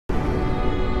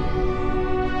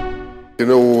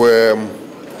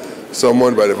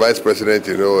Someone by the Vice President,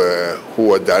 who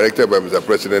was directed by Mr.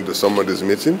 President to summon this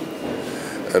meeting.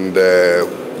 And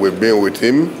we've been with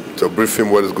him to brief him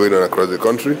what is going on across the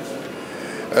country.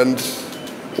 And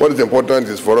what is important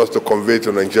is for us to convey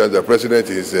to Nigerians that the President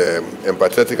is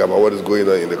empathetic about what is going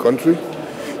on in the country.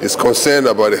 He's concerned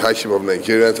about the hardship of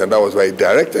Nigerians, and that was why he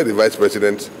directed the Vice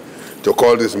President to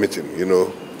call this meeting,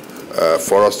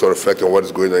 for us to reflect on what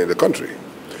is going on in the country.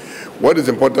 What is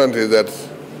important is that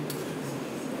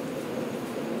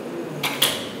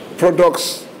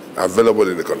products are available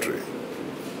in the country.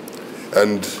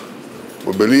 And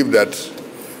we believe that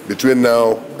between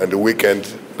now and the weekend,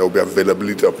 there will be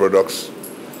availability of products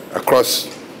across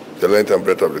the length and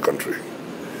breadth of the country.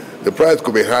 The price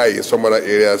could be high in some other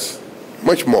areas,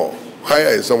 much more.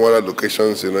 Higher in some other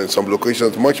locations, in some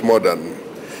locations much more than,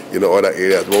 other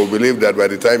areas. But we believe that by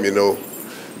the time,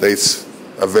 there is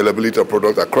availability of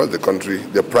products across the country,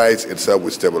 the price itself will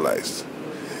stabilize.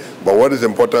 But what is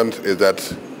important is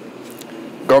that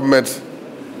government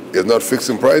is not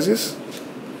fixing prices.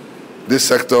 This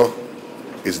sector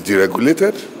is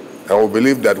deregulated, and we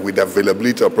believe that with the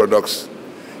availability of products,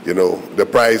 the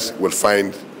price will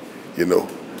find,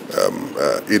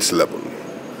 its level.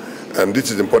 And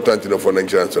this is important, for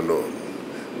Nigerians to know.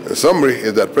 The summary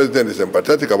is that the President is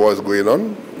empathetic about what's going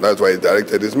on. That's why he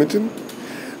directed this meeting.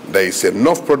 There is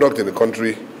enough product in the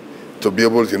country to be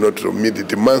able, to meet the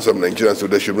demands of Nigerians, so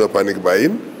they should not panic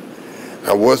buying.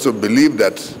 And we also believe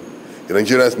that the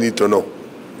Nigerians need to know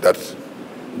that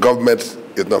government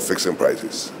is not fixing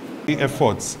prices.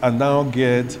 Efforts are now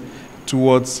geared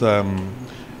towards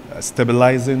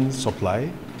stabilizing supply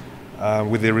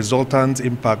with the resultant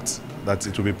impact that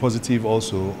it will be positive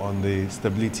also on the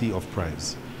stability of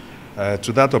price.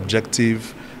 To that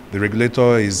objective, the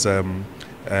regulator is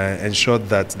ensured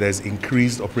that there's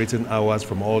increased operating hours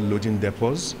from all loading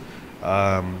depots.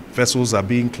 Vessels are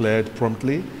being cleared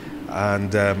promptly,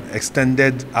 and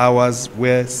extended hours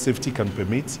where safety can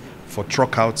permit for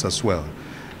truck outs as well.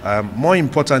 More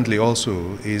importantly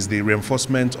also is the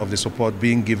reinforcement of the support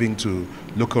being given to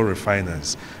local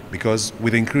refiners, because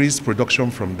with increased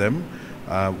production from them,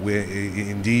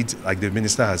 indeed, like the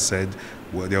Minister has said,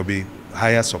 there will be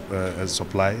higher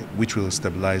supply, which will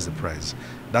stabilize the price.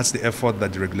 That's the effort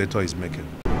that the regulator is making.